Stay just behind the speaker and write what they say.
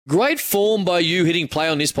Great form by you hitting play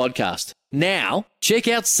on this podcast. Now, check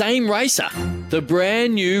out Same Racer, the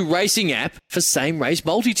brand new racing app for same race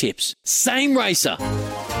multi-tips. Same Racer.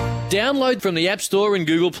 Download from the App Store and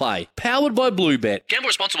Google Play. Powered by Bluebet. Gamble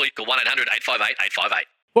responsibly. Call 1-800-858-858.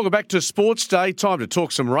 Welcome back to Sports Day. Time to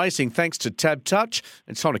talk some racing thanks to Tab Touch.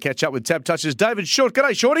 It's time to catch up with Tab Touch's David Short.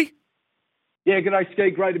 G'day, Shorty. Yeah, g'day, Ski.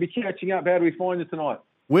 Great to be catching up. How do we find you tonight?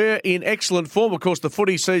 We're in excellent form. Of course, the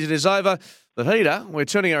footy season is over. But, Heater, we're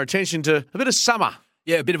turning our attention to a bit of summer.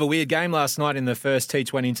 Yeah, a bit of a weird game last night in the first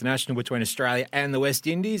T20 International between Australia and the West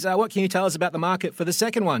Indies. What can you tell us about the market for the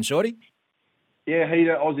second one, Shorty? Yeah,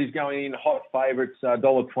 Heater, Aussies going in hot favourites,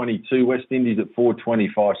 $1.22, West Indies at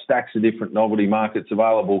 $4.25, stacks of different novelty markets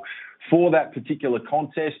available for that particular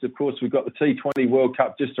contest. Of course, we've got the T20 World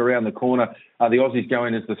Cup just around the corner. The Aussies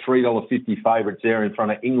going as the $3.50 favourites there in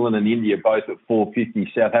front of England and India, both at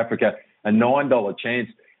 $4.50, South Africa a $9 chance.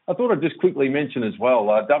 I thought I'd just quickly mention as well,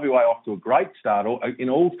 WA off to a great start in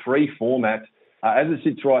all three formats. As it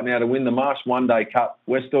sits right now, to win the Marsh One Day Cup,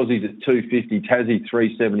 West Aussies at $2.50, Tassie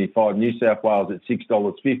 $3.75, New South Wales at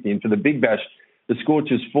 $6.50. And for the Big Bash, the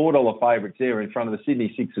Scorchers $4 favourites there in front of the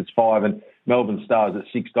Sydney Sixers $5 and Melbourne Stars at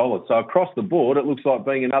 $6. So across the board, it looks like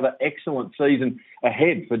being another excellent season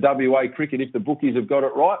ahead for WA cricket. If the bookies have got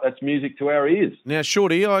it right, that's music to our ears. Now,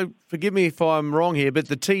 Shorty, forgive me if I'm wrong here, but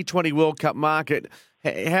the T20 World Cup market,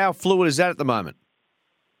 how fluid is that at the moment?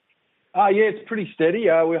 Yeah, it's pretty steady.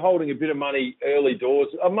 We're holding a bit of money early doors,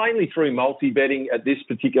 mainly through multi-betting at this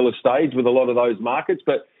particular stage with a lot of those markets.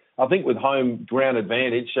 But I think with home ground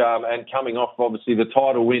advantage and coming off, obviously, the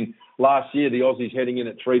title win last year, the Aussies heading in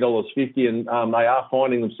at $3.50, and they are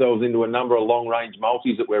finding themselves into a number of long-range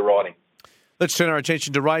multis that we're riding. Let's turn our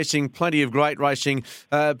attention to racing. Plenty of great racing,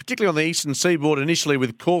 particularly on the eastern seaboard initially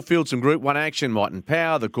with Caulfield, some Group 1 action, Might and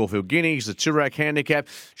Power, the Caulfield Guineas, the Toorak Handicap.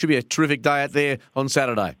 Should be a terrific day out there on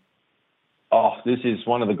Saturday. Oh, this is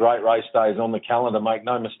one of the great race days on the calendar, make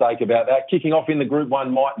no mistake about that. Kicking off in the Group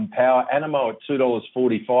 1 Might and Power, Animo at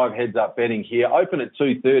 $2.45, heads up betting here. Open at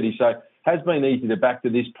 $2.30, so has been easy to back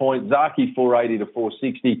to this point. Zaki $4.80 to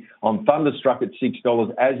 $4.60 on Thunderstruck at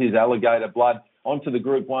 $6, as is Alligator Blood. Onto the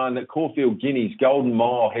Group 1, Caulfield Guineas, Golden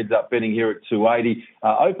Mile heads up betting here at $2.80.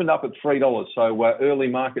 Opened up at $3, so early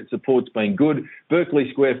market support's been good. Berkeley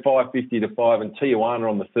Square $5.50 to $5, and Tijuana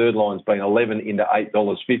on the third line's been $11 into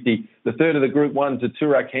 $8.50. The third of the Group 1's a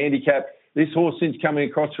Toorak Handicap. This horse, since coming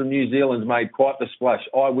across from New Zealand's made quite the splash.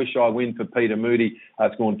 I Wish I Win for Peter Moody.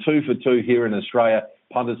 It's gone 2 for 2 here in Australia.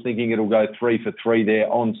 Punters thinking it'll go 3 for 3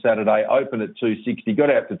 there on Saturday. Open at $2.60, got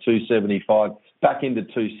out to $2.75, back into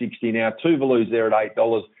 $2.60 now. Tuvalu's there at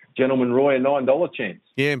 $8. Gentleman Roy, a $9 chance.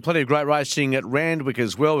 Yeah, and plenty of great racing at Randwick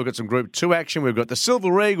as well. We've got some Group 2 action. We've got the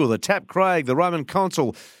Silver Eagle, the Tap Craig, the Roman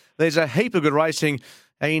Consul. There's a heap of good racing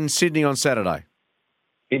in Sydney on Saturday.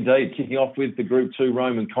 Indeed, kicking off with the Group 2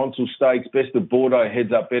 Roman Consul Stakes. Best of Bordeaux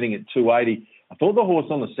heads up betting at $2.80. I thought the horse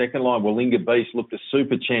on the second line, Wallinga Beast, looked a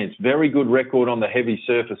super chance. Very good record on the heavy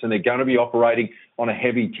surface, and they're going to be operating on a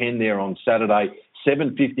heavy 10 there on Saturday.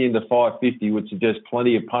 $7.50 into $5.50 would suggest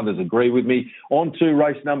plenty of punters agree with me. On to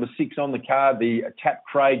race number 6 on the card, the Tap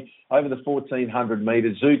Craig over the 1,400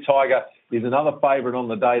 metres. Zoo Tiger is another favourite on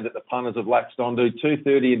the day that the punters have latched onto.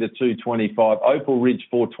 $2.30 into $2.25. Opal Ridge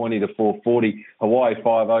 $4.20 to $4.40. Hawaii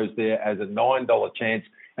 5-0s there as a $9 chance.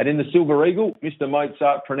 And in the Silver Eagle, Mr.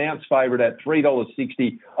 Mozart, pronounced favourite at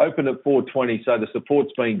 $3.60, open at $4.20, so the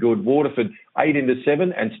support's been good. Waterford 8 into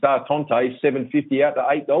 7, and Star Tonte $7.50 out to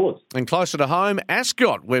 $8. And closer to home,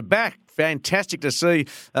 Ascot, we're back. Fantastic to see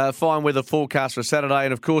fine weather forecast for Saturday.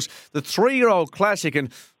 And, of course, the 3-year-old classic, and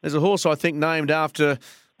there's a horse, I think, named after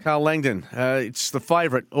Carl Langdon. It's the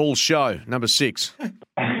favourite all show, number 6.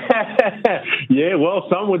 Yeah, well,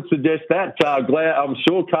 some would suggest that. I'm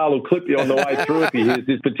sure Carl will clip you on the way through if he hears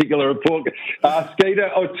this particular report. Skeeter,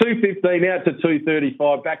 $2.15 out to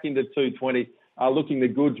 $2.35, back into $2.20. Looking the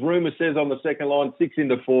goods. Rumour says on the second line, 6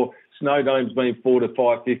 into 4. Snowdome's been 4 to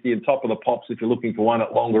 $5.50, and top of the pops if you're looking for one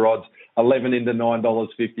at longer odds, 11 into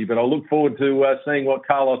 $9.50. But I look forward to seeing what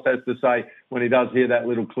Carlos has to say when he does hear that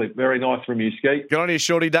little clip. Very nice from you, Skeet. Good on you,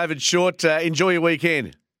 Shorty. David Short, enjoy your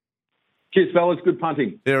weekend. Cheers, fellas. Good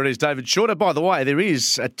punting. There it is, David Shorter. By the way, there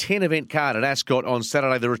is a 10-event card at Ascot on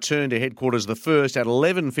Saturday. The return to headquarters, the first at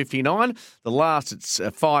 11:59. The last, it's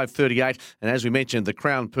 5:38. And as we mentioned, the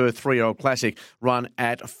Crown Perth 3-year-old Classic run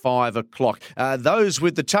at 5 o'clock. Those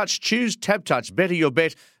with the touch, choose Tab Touch. Better your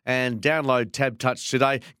bet and download Tab Touch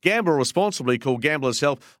today. Gamble responsibly. Call Gamblers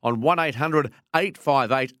Help on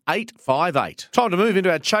 1-800-858-858. Time to move into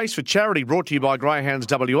our Chase for Charity, brought to you by Greyhounds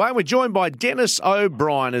WA. And we're joined by Dennis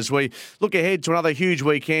O'Brien as we look ahead to another huge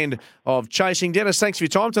weekend of chasing. Dennis, thanks for your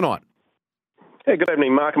time tonight. Yeah, good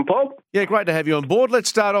evening, Mark and Paul. Yeah, great to have you on board. Let's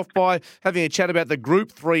start off by having a chat about the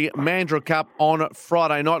Group 3 Mandurah Cup on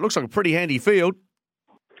Friday night. Looks like a pretty handy field.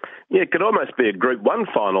 Yeah, it could almost be a Group 1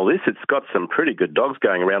 final, this. It's got some pretty good dogs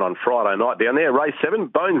going around on Friday night down there. Race 7,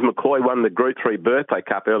 Bones McCoy won the Group 3 Birthday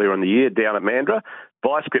Cup earlier in the year down at Mandurah.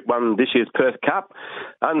 Vice-Grip won this year's Perth Cup.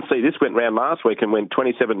 Unsee, this went round last week and went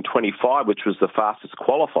 27.25, which was the fastest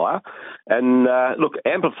qualifier. And look,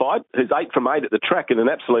 Amplified, who's 8 from 8 at the track in an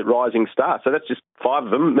absolute rising start. So that's just 5 of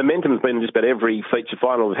them. Momentum's been in just about every feature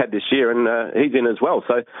final we've had this year, and he's in as well.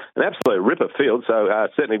 So an absolute ripper field. So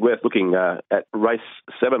certainly worth looking at race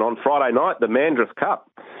 7 on Friday night, the Mandurah Cup.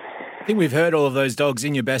 I think we've heard all of those dogs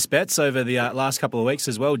in your best bets over the last couple of weeks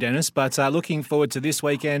as well, Dennis. But looking forward to this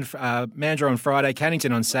weekend, Mandurah on Friday,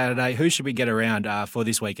 Cannington on Saturday. Who should we get around for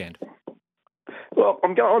this weekend? Well,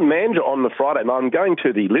 I'm going on Mandurah on the Friday night. I'm going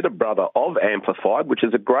to the litter brother of Amplified, which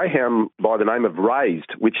is a greyhound by the name of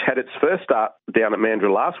Raised, which had its first start down at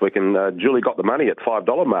Mandurah last week, and Julie got the money at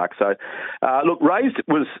 $5 mark. So, look, Raised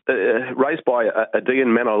was raised by a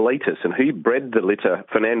Dean Manolitis, and he bred the litter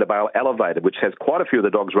Fernando Bale Elevated, which has quite a few of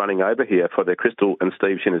the dogs running over here for their Crystal and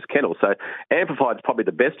Steve Shinner's kennel. So Amplified's probably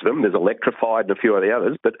the best of them. There's Electrified and a few of the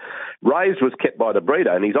others, but Raised was kept by the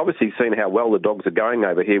breeder, and he's obviously seen how well the dogs are going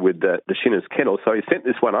over here with the Shinner's kennel. So he sent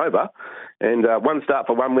this one over, and one start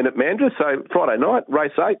for one win at Mandurah. So Friday night,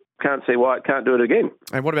 race 8, can't see why it can't do it again.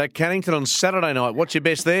 And what about Cannington on Saturday night? What's your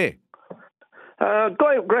best there?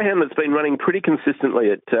 Greyhound that's been running pretty consistently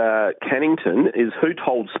at Cannington is Who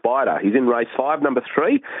Told Spider. He's in race 5, number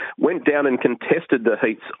 3. Went down and contested the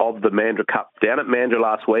heats of the Mandurah Cup down at Mandurah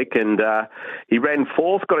last week, and he ran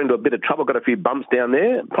 4th, got into a bit of trouble, got a few bumps down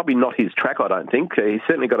there. Probably not his track, I don't think. He's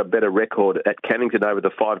certainly got a better record at Cannington over the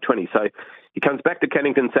 520. So he comes back to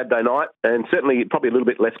Cannington Saturday night, and certainly probably a little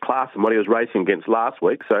bit less class than what he was racing against last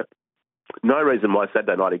week. So no reason why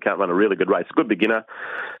Saturday night he can't run a really good race. Good beginner.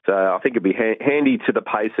 So I think it'd be handy to the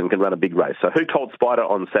pace and can run a big race. So Who Told Spider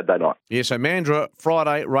on Saturday night? Yeah, so Mandurah,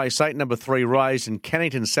 Friday, race 8, number 3, Raised, and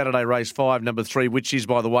Cannington, Saturday, race 5, number 3, which is,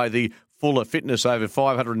 by the way, the Fuller fitness over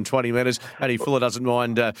 520 metres. Eddie Fuller doesn't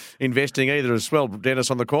mind investing either as well.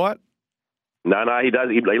 Dennis, on the quiet? No, he does.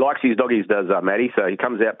 He likes his doggies, does Matty. So he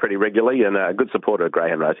comes out pretty regularly, and a good supporter of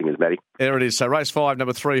greyhound racing is Matty. There it is. So race 5,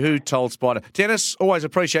 number 3, Who Told Spider. Dennis, always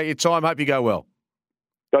appreciate your time. Hope you go well.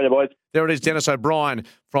 Go on, you boys. There it is, Dennis O'Brien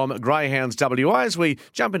from Greyhounds WA. As we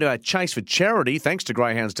jump into our chase for charity, thanks to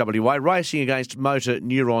Greyhounds WA, racing against motor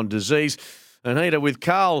neuron disease. Anita, with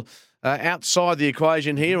Carl outside the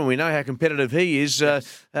equation here, and we know how competitive he is.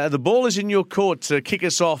 The ball is in your court to kick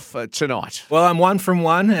us off tonight. Well, I'm 1 from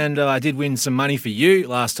 1, and I did win some money for you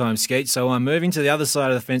last time, Skeet, so I'm moving to the other side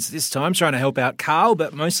of the fence this time, trying to help out Carl,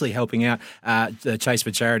 but mostly helping out the Chase for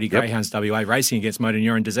Charity, Greyhounds WA, racing against motor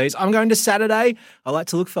neuron disease. I'm going to Saturday. I like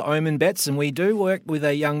to look for omen bets, and we do work with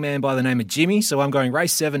a young man by the name of Jimmy, so I'm going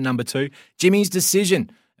race 7, number 2, Jimmy's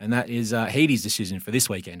Decision. And that is Heady's decision for this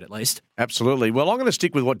weekend, at least. Absolutely. Well, I'm going to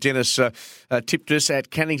stick with what Dennis tipped us at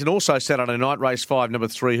Cannington. Also Saturday night, race 5, number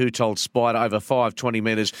 3, Who Told Spider, over 520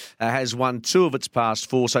 metres, has won 2 of its past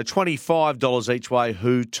 4. So $25 each way,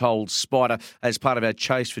 Who Told Spider, as part of our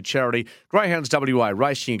Chase for Charity. Greyhounds WA,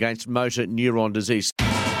 racing against motor neuron disease.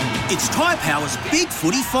 It's Tyre Power's Big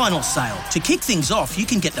Footy Final Sale. To kick things off, you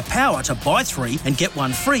can get the power to buy 3 and get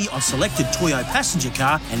 1 free on selected Toyo passenger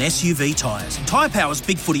car and SUV tyres. Tyre Power's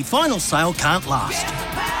Big Footy Final Sale can't last.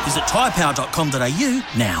 Visit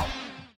tyrepower.com.au now.